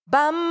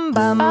Bum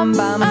bum bum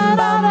bum bum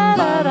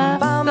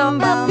bum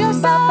bum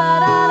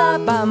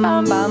yourself. Bum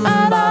bum bum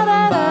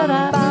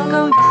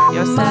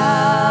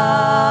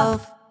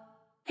yourself.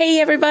 Hey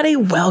everybody,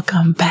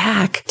 welcome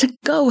back to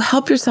Go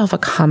Help Yourself, a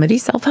comedy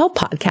self-help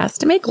podcast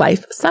to make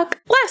life suck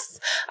less.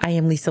 I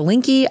am Lisa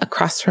Linky.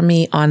 Across from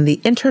me on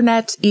the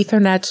internet,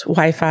 Ethernet,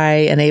 Wi-Fi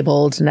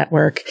enabled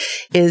network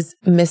is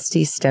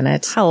Misty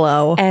Stinnett.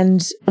 Hello.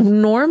 And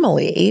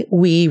normally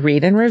we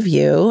read and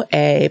review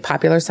a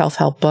popular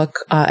self-help book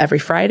every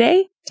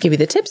Friday. Give you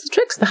the tips, the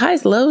tricks, the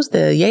highs, the lows,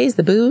 the yays,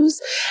 the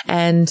boos.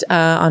 And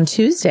on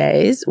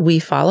Tuesdays, we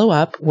follow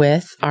up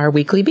with our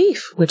weekly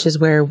beef, which is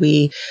where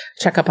we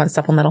check up on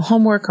supplemental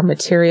homework or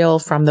material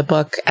from the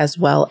book, as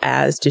well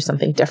as do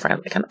something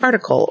different, like an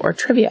article or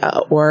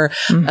trivia or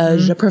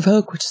Je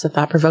Provoke, which is a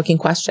thought-provoking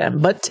question.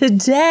 But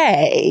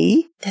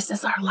today, this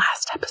is our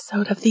last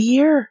episode of the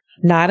year,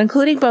 not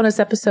including bonus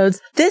episodes.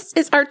 This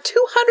is our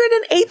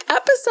 208th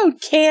episode.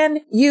 Can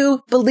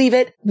you believe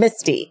it,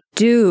 Misty?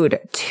 Dude,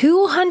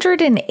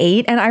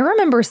 208. And I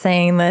remember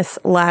saying this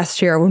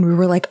last year when we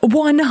were like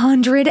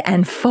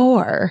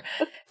 104.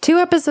 2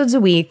 episodes a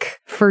week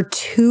for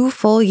 2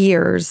 full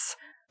years,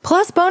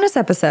 plus bonus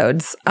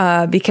episodes,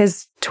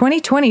 because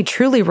 2020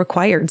 truly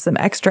required some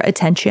extra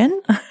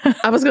attention.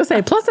 I was going to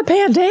say, plus a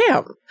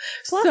pandemic.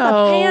 Plus a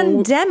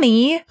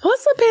pandemic.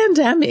 Plus a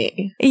pandemic.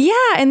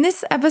 Yeah. And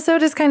this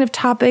episode is kind of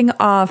topping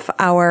off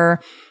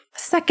our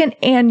second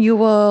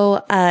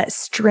annual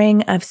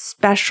string of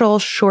special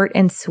short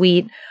and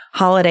sweet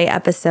holiday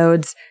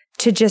episodes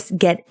to just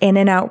get in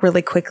and out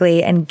really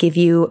quickly and give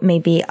you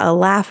maybe a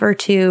laugh or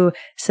two,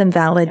 some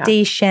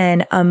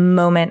validation, a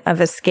moment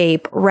of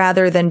escape,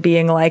 rather than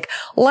being like,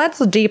 let's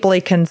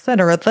deeply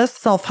consider this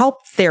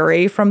self-help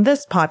theory from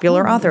this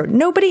popular author.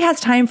 Nobody has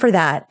time for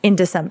that in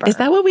December. Is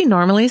that what we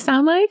normally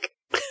sound like?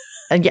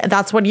 Yeah,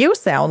 that's what you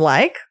sound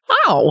like.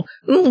 Oh,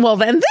 well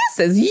then this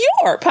is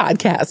your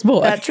podcast,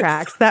 boy. That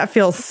tracks. That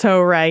feels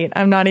so right.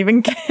 I'm not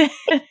even kidding.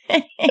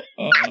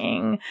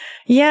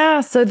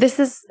 Yeah, so this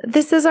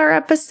is our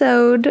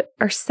episode,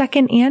 our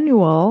second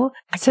annual,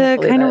 to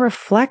kind of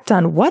reflect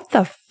on what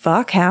the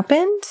fuck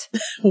happened.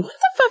 What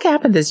the fuck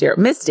happened this year?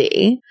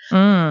 Misty,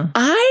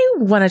 I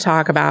want to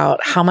talk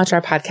about how much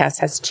our podcast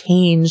has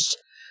changed.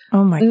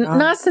 Oh my God.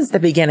 Not since the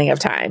beginning of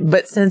time,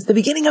 but since the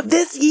beginning of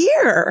this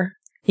year.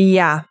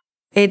 Yeah.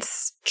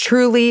 It's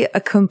truly a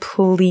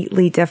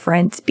completely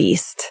different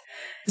beast.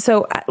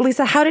 So,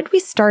 Lisa, how did we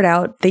start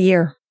out the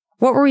year?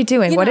 What were we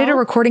doing? What did a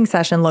recording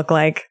session look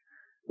like?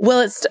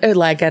 Well, it's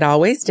like it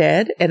always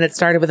did. And it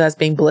started with us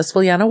being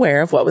blissfully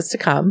unaware of what was to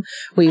come.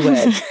 We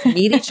would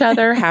meet each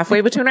other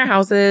halfway between our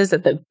houses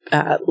at the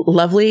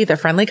the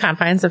friendly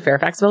confines of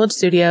Fairfax Village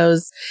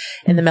Studios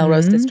in the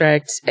Melrose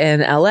District in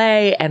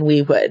LA. And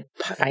we would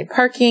find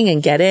parking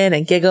and get in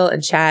and giggle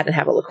and chat and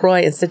have a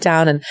LaCroix and sit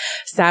down. And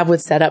Sav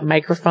would set up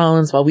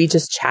microphones while we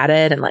just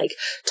chatted and like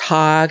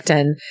talked.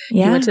 And he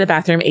went to the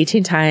bathroom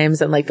 18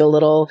 times, and like the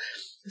little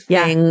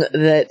thing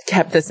that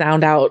kept the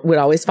sound out would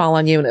always fall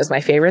on you. And it was my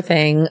favorite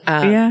thing.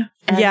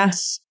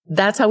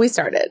 That's how we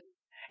started.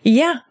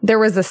 Yeah. There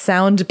was a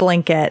sound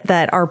blanket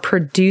that our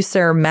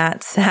producer,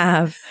 Matt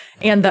Sav,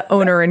 and the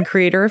owner and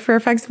creator of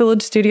Fairfax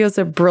Village Studios,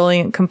 a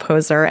brilliant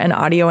composer and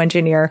audio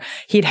engineer,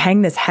 he'd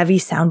hang this heavy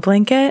sound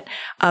blanket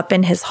up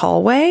in his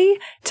hallway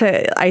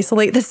to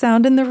isolate the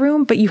sound in the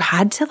room. But you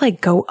had to like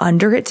go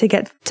under it to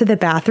get to the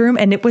bathroom.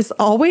 And it was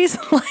always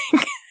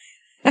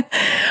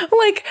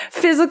like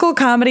physical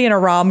comedy in a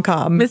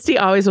rom-com. Misty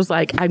always was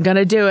like, I'm going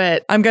to do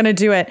it. I'm going to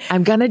do it.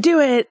 I'm going to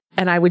do it.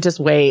 And I would just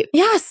wait.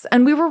 Yes.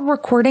 And we were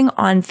recording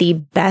on the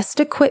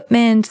best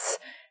equipment,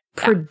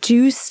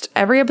 produced.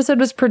 Every episode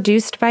was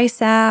produced by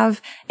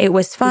Sav. It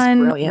was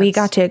fun. We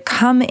got to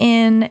come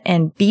in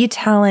and be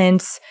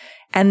talents.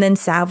 And then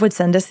Sav would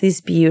send us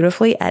these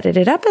beautifully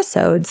edited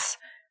episodes.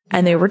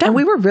 And they were done. And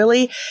we were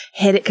really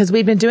hit it because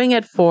we'd been doing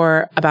it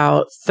for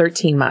about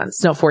 14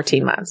 months.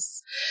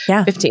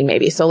 Yeah. 15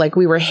 maybe. So like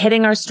we were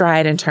hitting our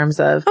stride in terms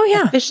of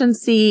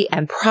efficiency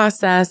and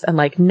process and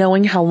like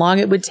knowing how long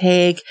it would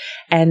take.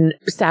 And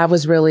Sav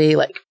was really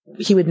like,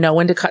 he would know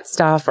when to cut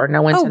stuff or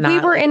know when to not. We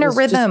were in a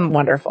rhythm.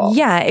 Wonderful.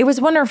 Yeah, it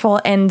was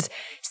wonderful. And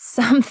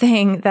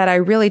something that I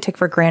really took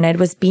for granted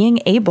was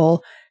being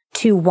able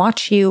to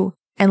watch you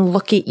and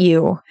look at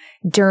you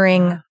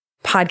during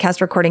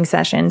podcast recording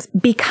sessions,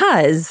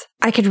 because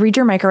I could read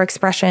your micro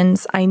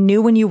expressions. I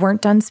knew when you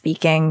weren't done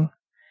speaking.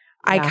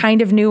 I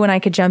kind of knew when I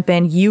could jump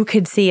in. You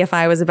could see if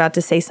I was about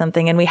to say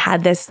something, and we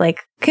had this like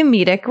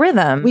comedic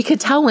rhythm. We could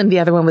tell when the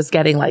other one was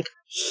getting like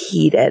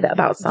heated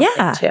about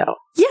something too.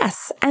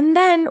 Yes. And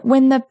then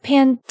when the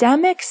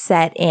pandemic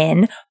set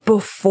in,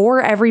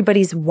 before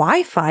everybody's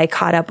Wi-Fi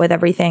caught up with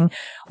everything,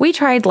 we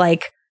tried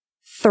like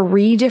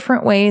 3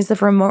 different ways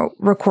of remote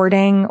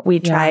recording. We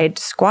tried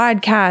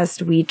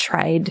Squadcast. We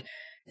tried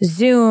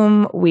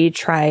Zoom. We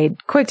tried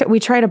we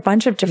tried a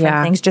bunch of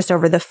different things just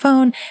over the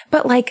phone.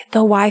 But like the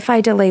Wi-Fi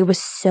delay was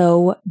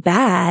so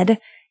bad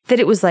that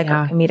it was like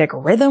our comedic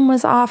rhythm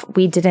was off.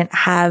 We didn't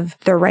have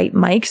the right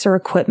mics or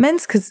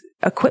equipments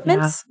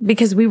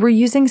because we were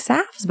using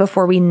salves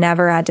before. We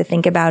never had to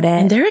think about it.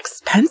 And they're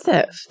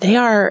expensive. They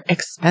are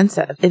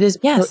expensive. It is,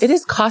 it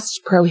is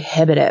cost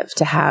prohibitive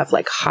to have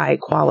like high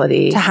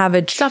quality to have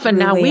a stuff. And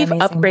now we've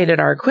upgraded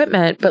our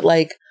equipment, but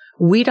like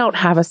we don't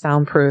have a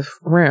soundproof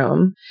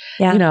room,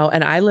 you know,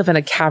 and I live in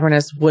a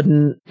cavernous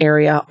wooden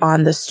area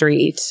on the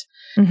street,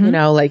 you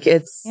know, like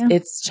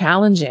it's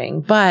challenging,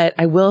 but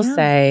I will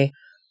say,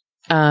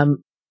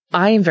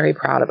 I am very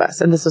proud of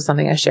us. And this was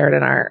something I shared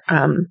in our,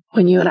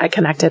 when you and I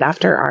connected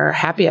after our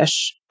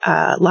Happy-ish,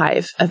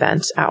 live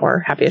event,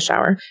 our Happy-ish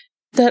hour,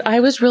 that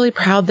I was really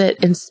proud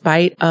that in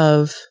spite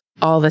of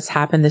all that's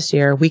happened this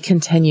year, we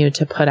continue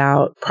to put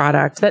out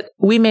product that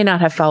we may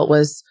not have felt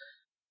was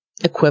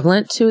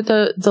equivalent to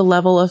the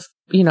level of,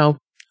 you know,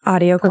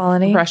 audio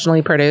quality,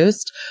 professionally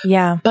produced.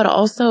 Yeah. But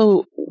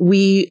also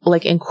we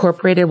like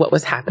incorporated what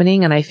was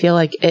happening. And I feel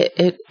like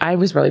I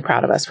was really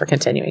proud of us for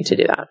continuing to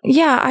do that.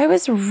 Yeah. I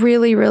was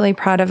really, really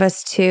proud of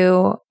us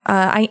too.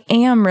 I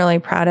am really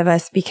proud of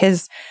us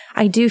because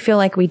I do feel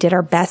like we did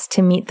our best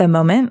to meet the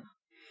moment.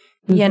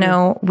 You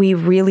know, we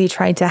really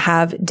tried to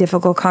have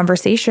difficult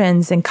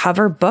conversations and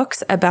cover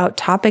books about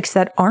topics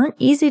that aren't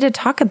easy to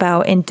talk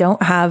about and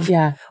don't have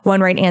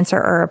one right answer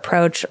or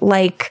approach,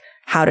 like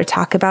how to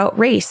talk about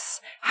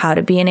race, how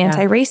to be an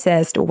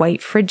anti-racist,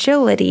 white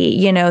fragility.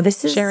 You know,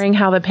 this is sharing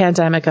how the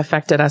pandemic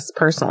affected us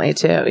personally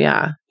too.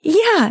 Yeah.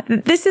 Yeah.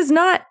 This is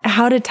not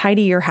how to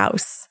tidy your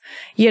house,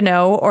 you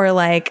know, or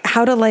like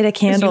how to light a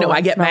candle. You know,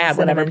 I get mad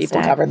whenever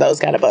people cover those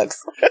kind of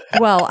books.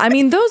 Well, I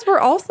mean, those were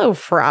also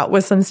fraught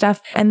with some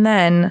stuff. And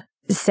then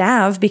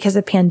Sav, because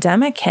a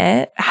pandemic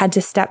hit, had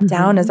to step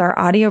down as our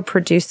audio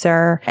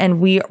producer.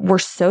 And we were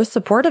so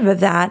supportive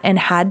of that and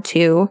had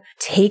to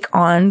take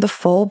on the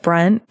full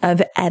brunt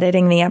of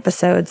editing the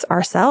episodes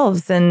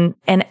ourselves and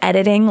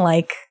editing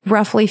like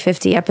roughly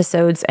 50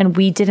 episodes. And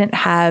we didn't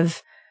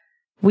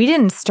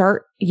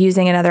start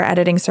using another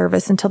editing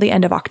service until the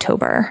end of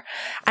October.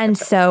 And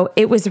so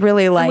it was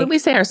really like... When we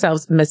say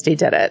ourselves, Misty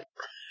did it.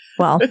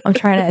 Well, I'm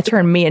trying to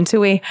turn me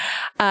into we.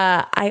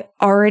 I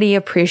already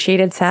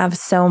appreciated Sav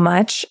so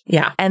much.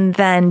 Yeah. And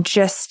then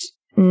just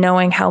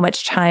knowing how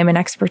much time and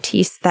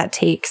expertise that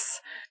takes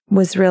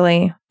was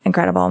really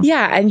incredible.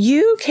 Yeah. And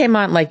you came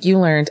on, like you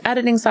learned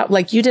editing stuff,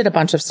 like you did a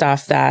bunch of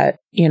stuff that,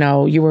 you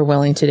know, you were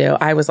willing to do.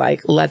 I was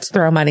like, let's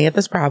throw money at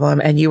this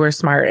problem. And you were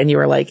smart and you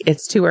were like,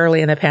 it's too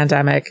early in the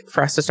pandemic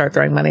for us to start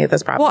throwing money at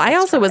this problem. Well, I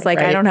also was like,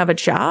 right? I don't have a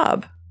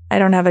job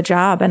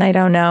and I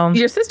don't know.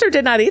 Your sister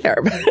did not either.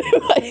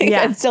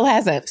 And still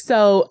hasn't.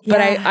 So, but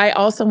I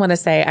also want to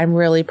say I'm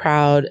really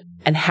proud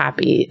and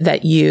happy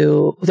that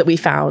we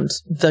found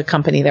the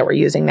company that we're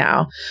using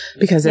now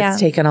because it's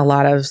taken a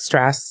lot of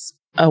stress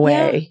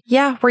away.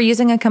 Yeah. We're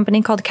using a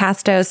company called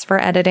Castos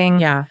for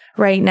editing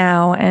right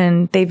now.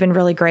 And they've been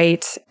really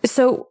great.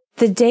 So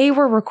the day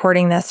we're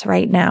recording this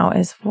right now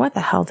is, what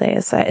the hell day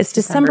is that? It's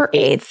December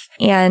 8th.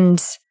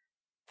 And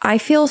I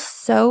feel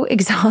so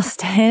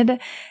exhausted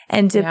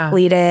and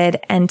depleted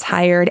and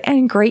tired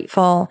and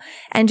grateful.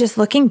 And just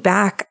looking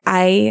back,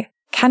 I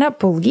cannot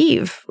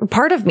believe,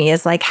 part of me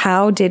is like,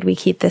 how did we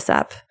keep this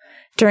up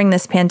during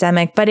this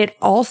pandemic? But it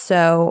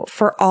also,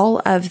 for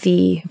all of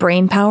the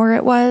brain power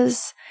it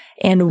was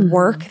and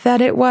work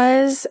that it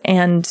was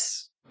and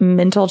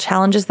mental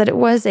challenges that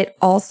it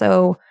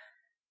also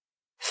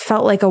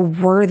felt like a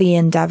worthy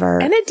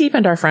endeavor. And it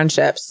deepened our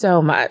friendship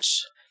so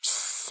much.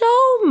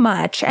 So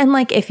much. And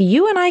like, if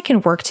you and I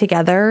can work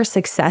together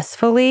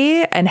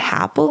successfully and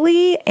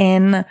happily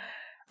in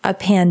a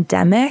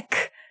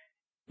pandemic,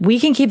 we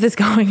can keep this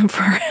going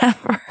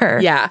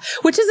forever. Yeah.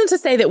 Which isn't to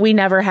say that we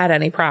never had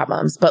any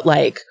problems, but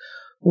like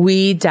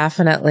we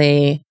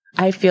definitely,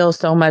 I feel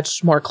so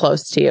much more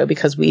close to you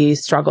because we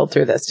struggled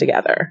through this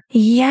together.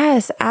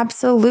 Yes,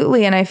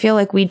 absolutely. And I feel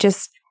like we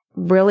just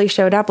really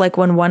showed up. Like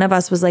when one of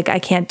us was like, I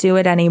can't do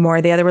it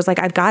anymore. The other was like,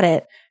 I've got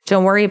it.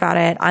 Don't worry about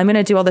it. I'm going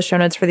to do all the show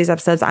notes for these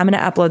episodes. I'm going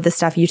to upload this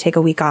stuff. You take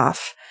a week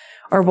off,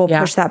 or we'll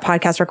push that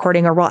podcast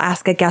recording, or we'll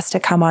ask a guest to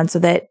come on so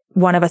that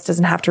one of us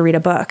doesn't have to read a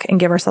book and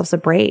give ourselves a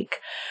break.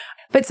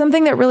 But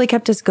something that really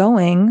kept us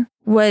going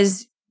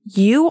was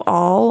you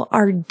all,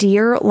 our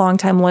dear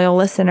longtime loyal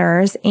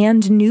listeners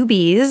and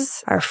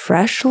newbies, our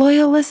fresh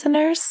loyal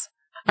listeners,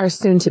 our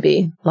soon to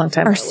be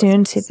longtime, our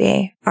soon to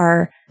be,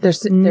 our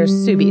there's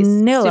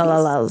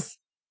Subies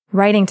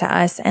writing to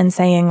us and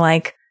saying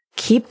like,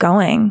 keep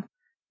going.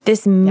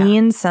 This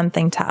means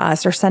something to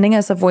us, or sending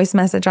us a voice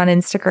message on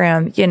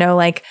Instagram, you know,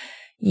 like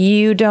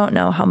you don't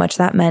know how much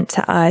that meant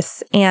to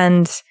us.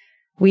 And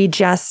we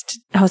just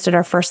hosted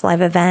our first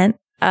live event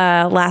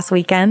last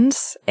weekend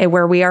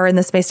where we are in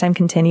the space-time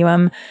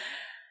continuum.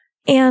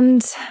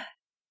 And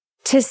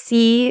to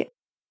see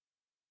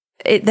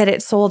that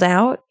it sold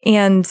out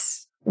and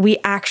we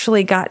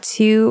actually got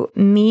to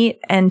meet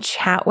and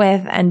chat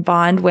with and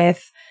bond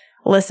with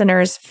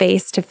listeners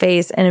face to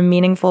face in a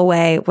meaningful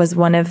way was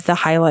one of the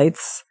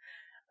highlights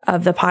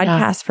of the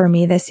podcast for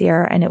me this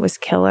year. And it was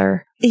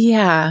killer.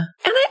 Yeah.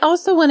 And I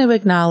also want to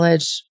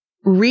acknowledge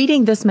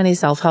reading this many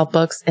self-help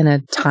books in a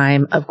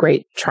time of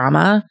great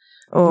trauma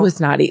was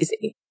not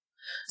easy.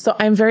 So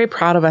I'm very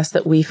proud of us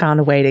that we found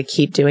a way to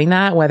keep doing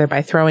that, whether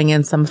by throwing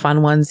in some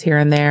fun ones here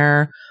and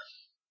there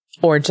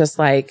or just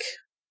like,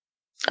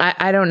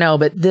 I don't know,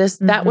 but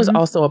that was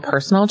also a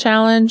personal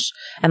challenge.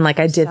 And like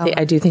I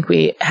do think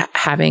we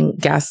having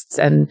guests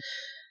and,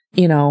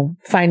 you know,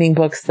 finding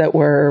books that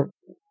were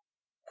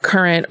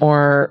current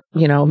or,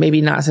 you know,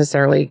 maybe not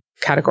necessarily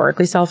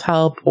categorically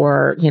self-help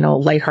or, you know,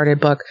 lighthearted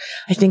book,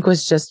 I think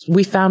was just,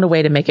 we found a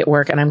way to make it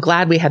work. And I'm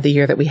glad we had the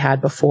year that we had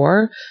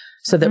before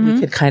so that we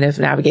could kind of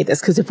navigate this.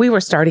 Because if we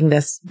were starting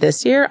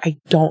this year, I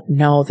don't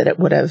know that it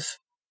would have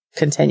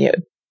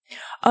continued.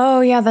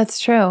 Oh, yeah, that's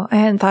true. I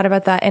hadn't thought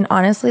about that. And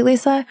honestly,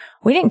 Lisa,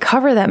 we didn't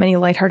cover that many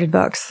lighthearted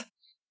books.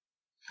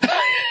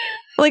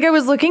 Like I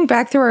was looking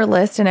back through our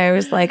list and I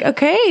was like,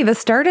 okay, the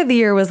start of the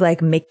year was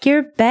like make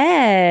your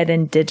bed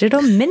and digital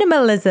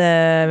minimalism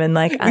and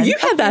like you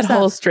had that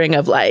whole string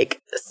of like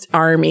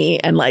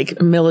army and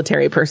like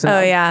military personnel.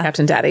 Oh yeah.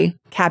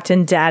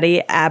 Captain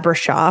Daddy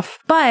Abrashoff.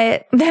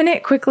 But then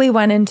it quickly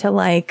went into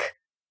like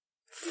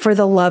For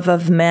the Love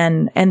of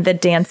Men and The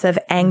Dance of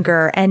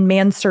Anger and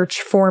Man's Search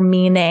for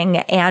Meaning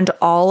and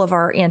all of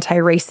our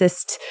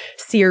anti-racist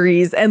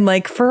series. And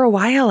like for a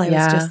while I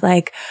was just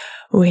like,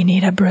 we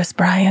need a Bruce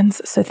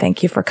Bryans. So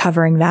thank you for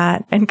covering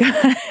that and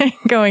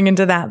going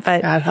into that.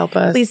 But God help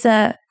us.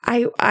 Lisa,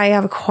 I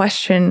have a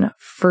question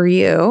for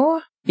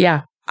you.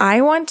 Yeah.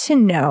 I want to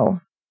know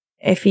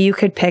if you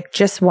could pick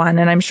just one,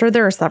 and I'm sure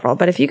there are several,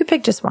 but if you could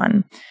pick just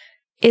one,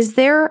 is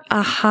there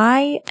a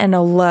high and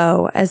a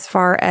low as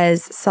far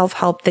as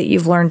self-help that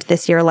you've learned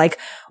this year? Like,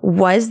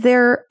 was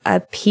there a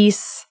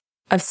piece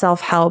of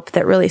self-help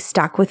that really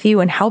stuck with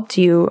you and helped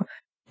you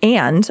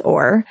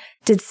or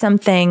did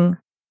something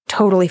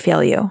totally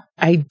fail you?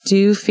 I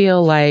do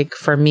feel like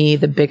for me,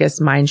 the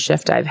biggest mind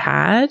shift I've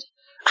had,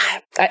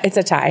 it's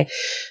a tie.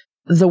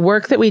 The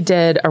work that we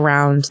did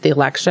around the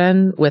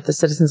election with the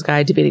Citizens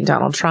Guide to Beating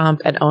Donald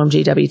Trump and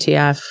OMG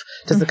WTF,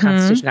 does the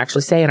Constitution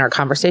actually say, in our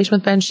conversation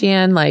with Ben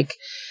Sheehan, like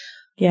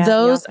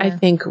those I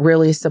think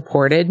really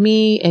supported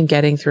me in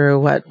getting through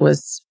what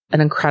was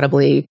an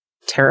incredibly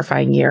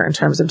terrifying year in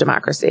terms of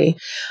democracy.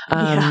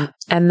 And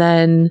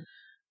then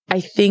I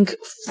think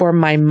for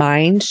my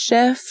mind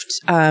shift,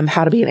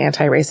 How to Be an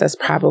Anti-Racist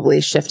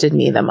probably shifted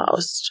me the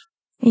most.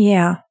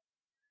 Yeah.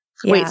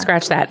 Wait,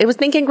 scratch that. It was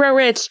Think and Grow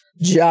Rich.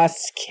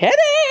 Just kidding.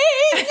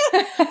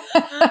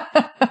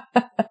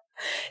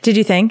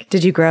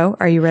 Did you grow?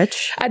 Are you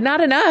rich? Not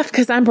enough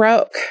because I'm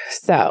broke.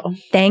 So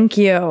thank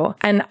you.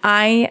 And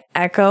I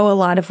echo a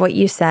lot of what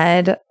you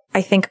said.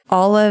 I think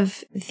all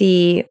of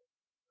the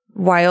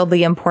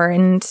wildly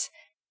important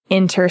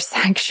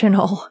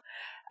intersectional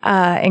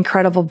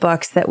incredible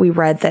books that we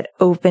read that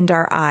opened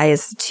our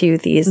eyes to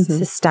these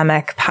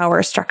systemic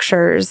power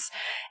structures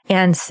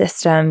and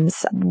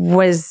systems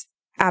was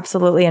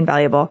absolutely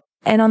invaluable.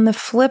 And on the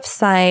flip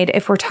side,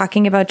 if we're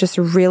talking about just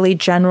really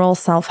general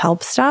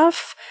self-help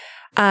stuff,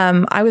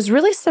 I was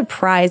really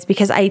surprised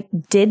because I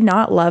did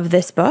not love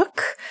this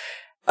book.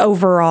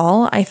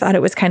 Overall, I thought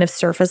it was kind of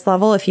surface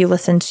level if you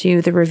listen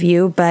to the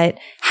review, but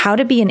How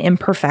to Be an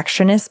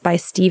Imperfectionist by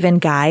Stephen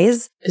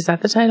Guise. Is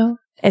that the title?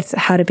 It's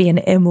How to Be an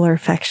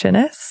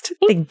Imperfectionist.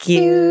 Thank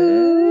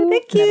you.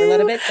 Thank you. Never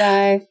let a bit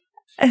die.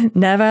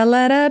 Never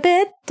let a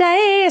bit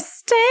die.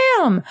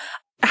 Stam.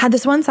 I had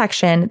this one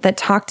section that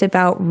talked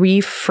about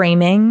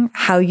reframing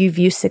how you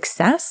view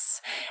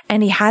success.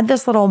 And he had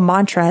this little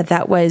mantra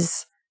that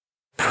was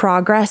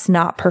progress,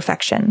 not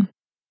perfection.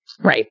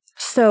 Right.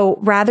 So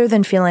rather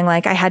than feeling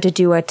like I had to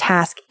do a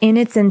task in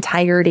its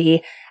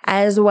entirety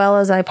as well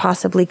as I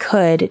possibly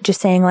could,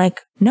 just saying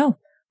like, no.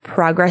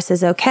 Progress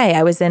is okay.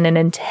 I was in an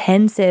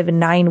intensive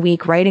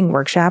 9-week writing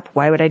workshop.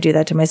 Why would I do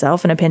that to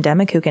myself in a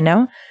pandemic? Who can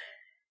know?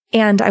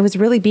 And I was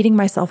really beating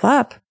myself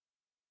up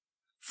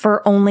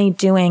for only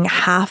doing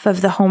half of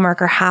the homework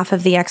or half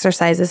of the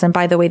exercises. And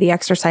by the way, the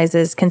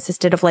exercises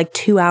consisted of like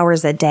 2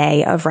 hours a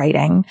day of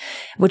writing,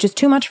 which is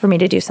too much for me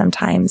to do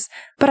sometimes.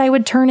 But I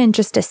would turn in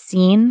just a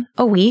scene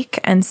a week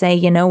and say,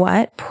 you know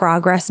what?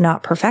 Progress,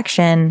 not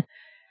perfection.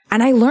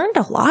 And I learned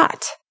a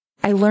lot.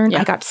 I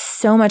got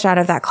so much out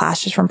of that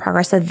class just from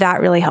progress. So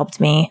that really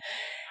helped me.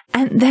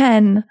 And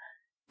then,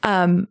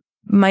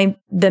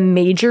 the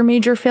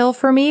major fail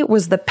for me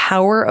was the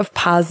power of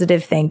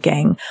positive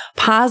thinking.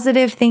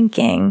 Positive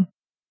thinking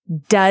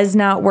does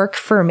not work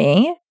for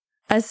me,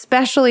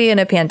 especially in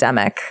a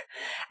pandemic.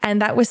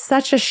 And that was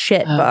such a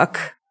shit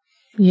book.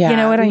 Yeah. You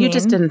know what I mean? You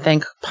just didn't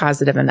think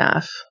positive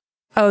enough.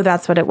 Oh,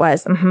 that's what it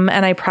was.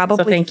 And I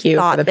probably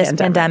thought this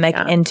pandemic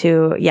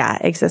into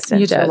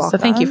existence. You did. So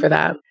thank you for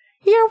that.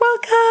 You're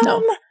welcome.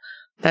 No,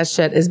 that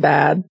shit is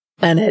bad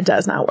and it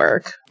does not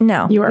work.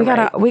 No, you are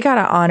right. We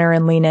gotta honor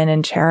and lean in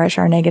and cherish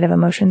our negative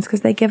emotions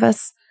because they give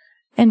us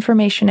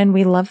information and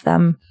we love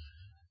them.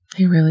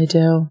 They really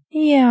do.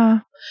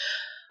 Yeah.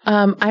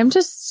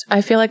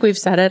 I feel like we've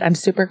said it. I'm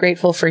super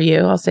grateful for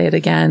you. I'll say it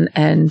again,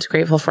 and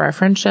grateful for our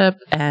friendship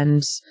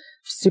and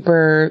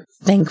super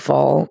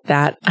thankful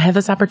that I have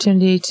this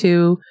opportunity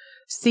to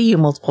see you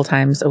multiple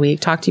times a week,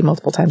 talk to you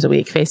multiple times a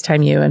week,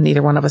 FaceTime you, and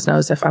neither one of us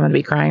knows if I'm going to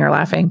be crying or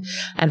laughing,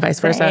 and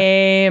vice versa.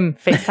 Same.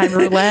 FaceTime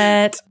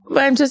roulette.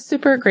 But I'm just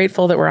super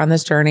grateful that we're on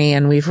this journey,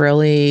 and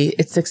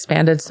it's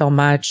expanded so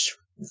much.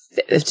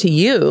 To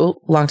you,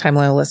 longtime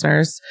loyal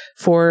listeners,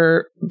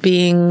 for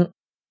being,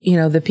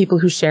 the people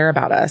who share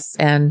about us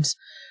and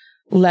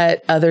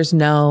let others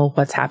know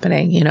what's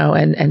happening,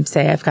 and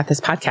say, I've got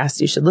this podcast,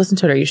 you should listen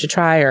to it, or you should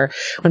try. Or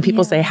when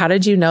people say, how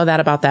did you know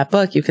that about that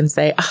book? You can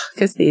say,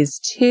 because these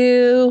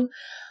two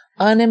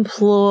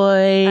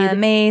unemployed,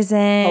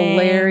 amazing,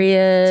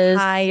 hilarious,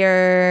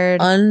 tired,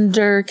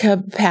 under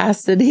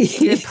capacity,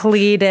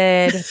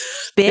 depleted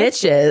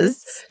bitches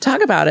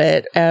talk about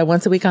it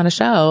once a week on a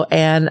show.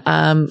 And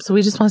so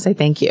we just want to say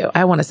thank you.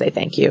 I want to say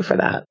thank you for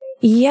that.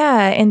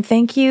 Yeah. And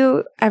thank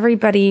you,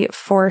 everybody,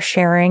 for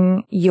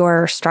sharing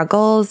your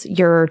struggles,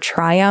 your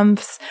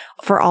triumphs,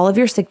 for all of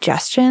your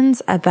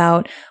suggestions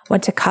about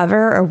what to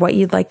cover or what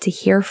you'd like to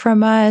hear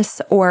from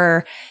us,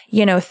 or,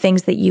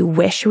 things that you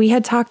wish we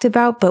had talked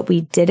about, but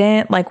we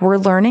didn't. Like, we're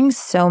learning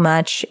so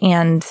much,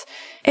 and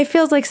it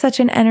feels like such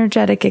an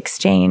energetic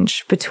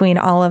exchange between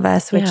all of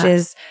us, which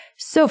is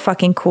so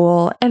fucking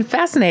cool. And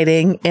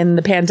fascinating in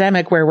the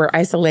pandemic where we're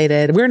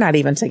isolated. We're not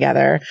even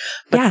together.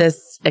 But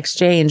this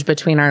exchange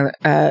between our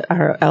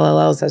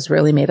LLLs has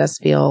really made us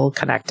feel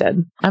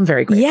connected. I'm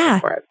very grateful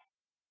for it.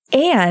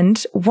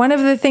 And one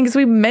of the things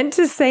we meant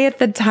to say at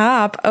the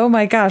top, oh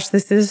my gosh,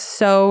 this is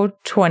so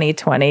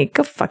 2020.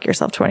 Go fuck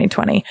yourself,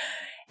 2020.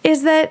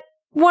 Is that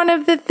one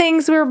of the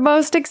things we're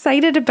most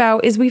excited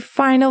about is we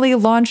finally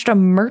launched a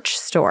merch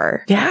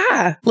store.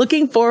 Yeah.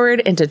 Looking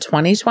forward into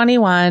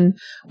 2021,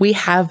 we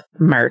have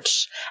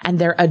merch, and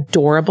they're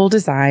adorable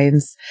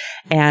designs,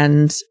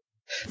 and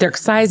they're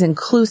size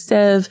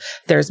inclusive.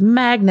 There's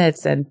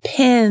magnets and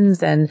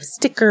pins and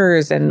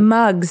stickers and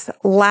mugs,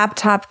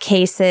 laptop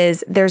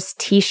cases. There's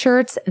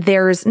t-shirts.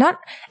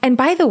 And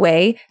by the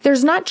way,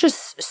 there's not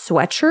just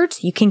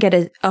sweatshirts. You can get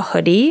a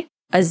hoodie,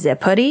 a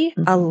zip hoodie,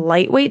 a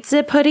lightweight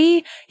zip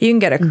hoodie. You can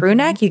get a crew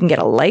neck. You can get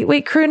a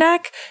lightweight crew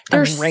neck.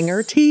 There's a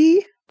ringer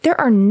tee. There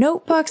are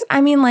notebooks.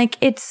 I mean,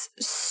 it's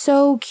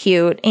so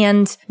cute.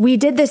 And we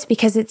did this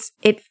because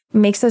it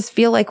makes us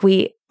feel like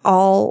we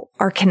all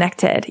are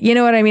connected. You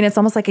know what I mean? It's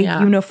almost like a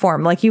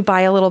uniform. Like, you buy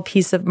a little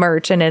piece of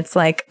merch and it's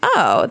like,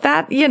 oh,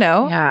 that,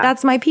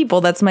 that's my people.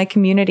 That's my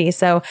community.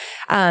 So,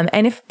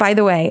 and if, by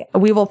the way,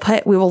 we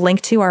will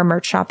link to our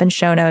merch shop in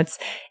show notes.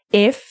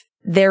 If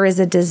there is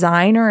a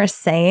design or a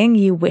saying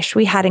you wish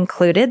we had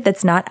included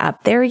that's not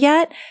up there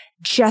yet,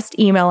 just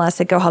email us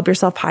at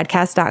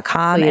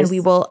gohelpyourselfpodcast.com and we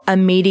will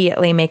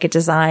immediately make a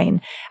design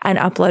and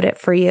upload it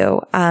for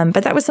you.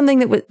 But that was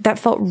something that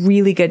felt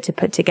really good to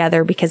put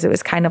together because it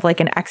was kind of like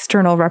an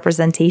external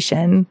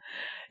representation,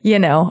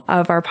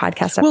 of our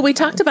podcast. Well, we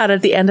talked about it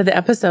at the end of the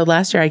episode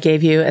last year. I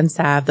gave you and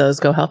Sav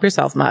those Go Help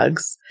Yourself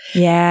mugs.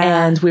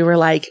 Yeah. And we were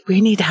like, we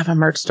need to have a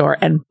merch store,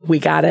 and we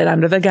got it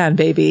under the gun,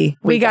 baby.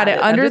 We got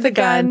it under the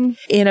gun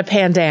in a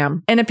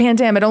pandemic.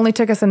 It only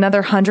took us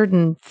another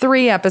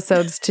 103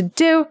 episodes to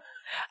do.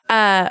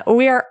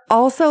 We are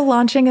also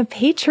launching a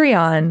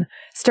Patreon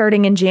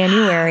starting in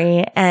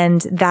January,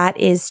 and that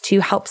is to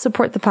help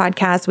support the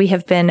podcast. We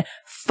have been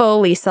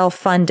fully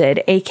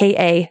self-funded,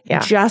 aka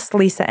just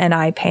Lisa and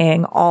I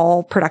paying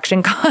all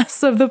production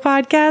costs of the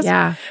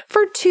podcast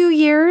for 2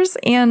 years.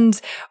 And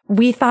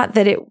we thought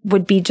that it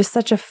would be just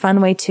such a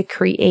fun way to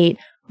create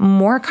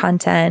more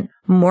content,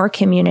 more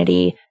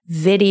community,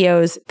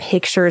 videos,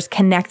 pictures,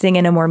 connecting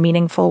in a more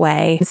meaningful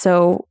way.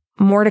 So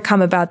more to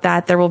come about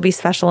that. There will be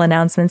special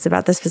announcements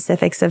about the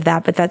specifics of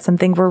that, but that's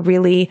something we're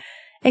really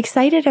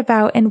excited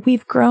about. And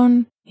we've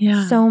grown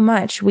so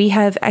much. We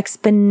have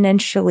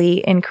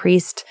exponentially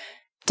increased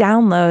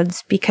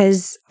downloads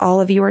because all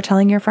of you are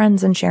telling your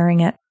friends and sharing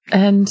it.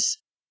 And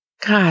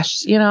gosh,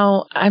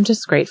 I'm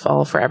just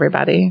grateful for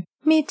everybody.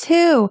 Me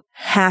too.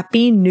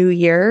 Happy New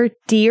Year.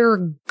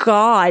 Dear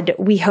God,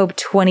 we hope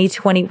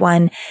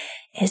 2021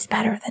 is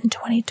better than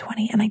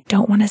 2020. And I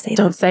don't want to say that.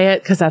 Don't say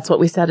it, because that's what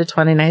we said in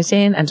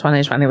 2019, and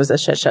 2020 was a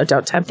shit show.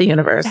 Don't tempt the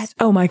universe.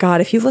 Oh my God.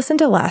 If you listen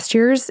to last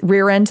year's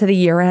rear end to the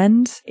year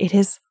end, it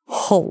is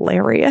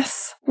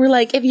hilarious. We're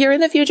like, if you're in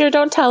the future,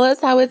 don't tell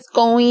us how it's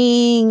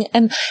going,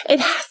 and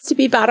it has to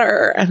be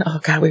better. And oh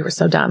God, we were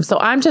so dumb. So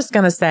I'm just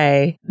going to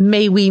say,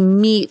 may we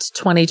meet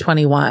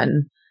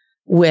 2021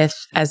 with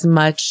as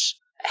much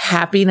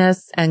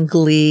happiness and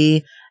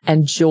glee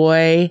and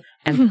joy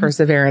and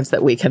perseverance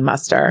that we can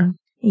muster.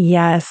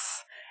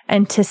 Yes.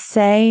 And to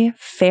say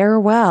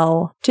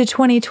farewell to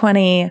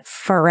 2020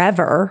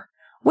 forever,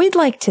 we'd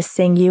like to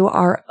sing you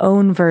our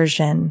own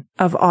version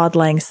of Auld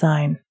Lang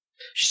Syne.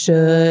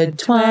 Should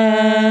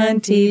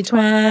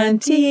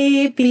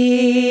 2020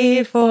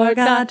 be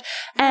forgot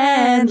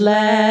and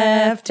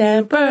left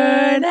and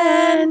burn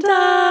and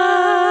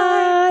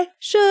die?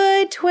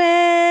 Should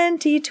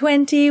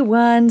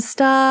 2021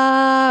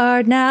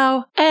 start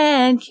now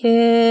and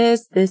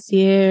kiss this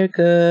year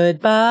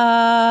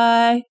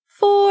goodbye?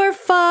 For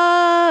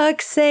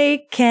fuck's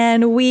sake,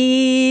 can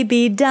we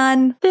be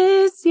done?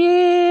 This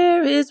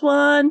year is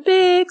one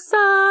big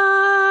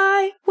sigh.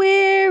 Bye.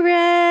 We're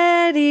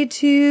ready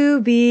to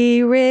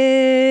be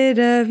rid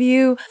of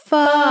you.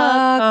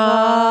 Fuck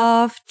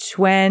off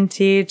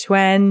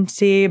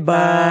 2020.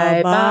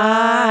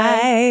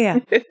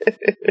 Bye-bye.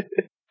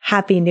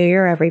 Happy New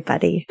Year,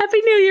 everybody.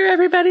 Happy New Year,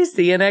 everybody.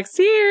 See you next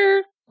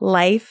year.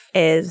 Life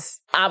is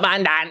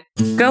abundant.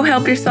 Go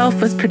Help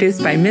Yourself was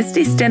produced by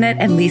Misty Stinnett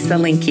and Lisa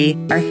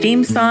Linky. Our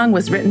theme song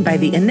was written by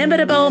the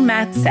inimitable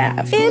Matt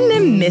Sav.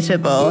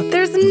 Inimitable.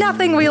 There's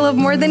nothing we love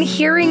more than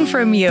hearing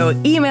from you.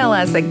 Email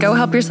us at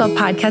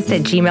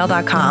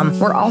gohelpyourselfpodcast@gmail.com.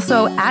 We're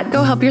also at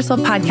Go Help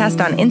Yourself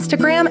Podcast on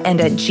Instagram and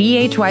at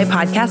GHY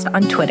Podcast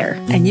on Twitter.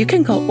 And you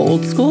can go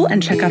old school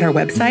and check out our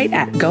website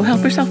at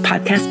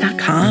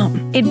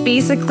gohelpyourselfpodcast.com. It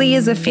basically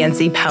is a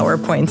fancy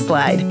PowerPoint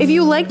slide. If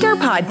you liked our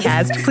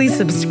podcast, please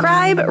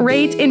subscribe,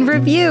 rate, and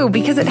review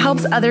because it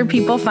helps other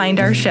people find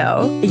our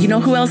show. You know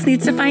who else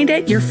needs to find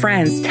it? Your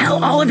friends.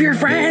 Tell all of your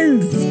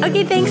friends.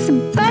 Okay, thanks.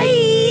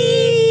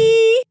 Bye.